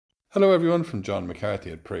Hello everyone from John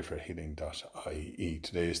McCarthy at prayforhealing.ie.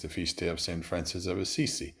 Today is the feast day of St. Francis of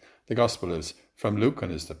Assisi. The Gospel is from Luke and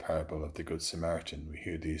is the parable of the Good Samaritan. We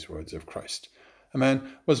hear these words of Christ. A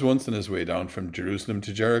man was once on his way down from Jerusalem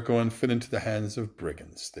to Jericho and fell into the hands of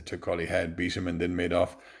brigands. They took all he had, beat him, and then made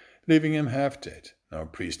off, leaving him half dead. Now a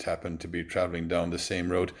priest happened to be travelling down the same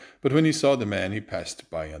road, but when he saw the man, he passed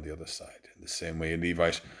by on the other side. In the same way, a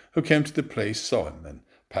Levite who came to the place saw him and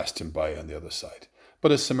passed him by on the other side.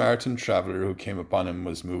 But a Samaritan traveller who came upon him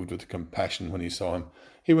was moved with compassion when he saw him.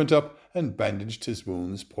 He went up and bandaged his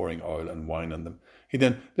wounds, pouring oil and wine on them. He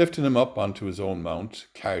then lifted him up onto his own mount,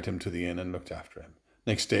 carried him to the inn, and looked after him.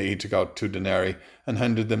 Next day he took out 2 denarii and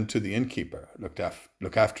handed them to the innkeeper.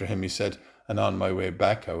 Look after him, he said, and on my way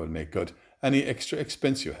back I will make good any extra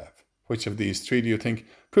expense you have. Which of these three do you think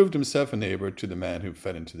proved himself a neighbour to the man who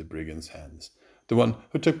fell into the brigands' hands? The one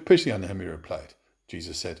who took pity on him, he replied.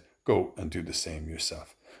 Jesus said, Go and do the same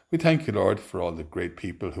yourself. We thank you, Lord, for all the great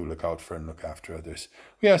people who look out for and look after others.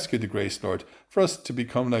 We ask you the grace, Lord, for us to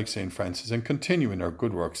become like St. Francis and continue in our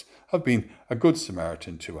good works of being a good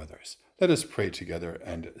Samaritan to others. Let us pray together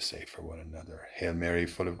and say for one another. Hail Mary,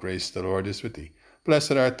 full of grace, the Lord is with thee.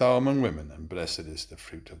 Blessed art thou among women, and blessed is the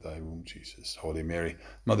fruit of thy womb, Jesus. Holy Mary,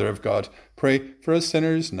 Mother of God, pray for us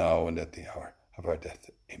sinners now and at the hour of our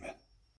death. Amen.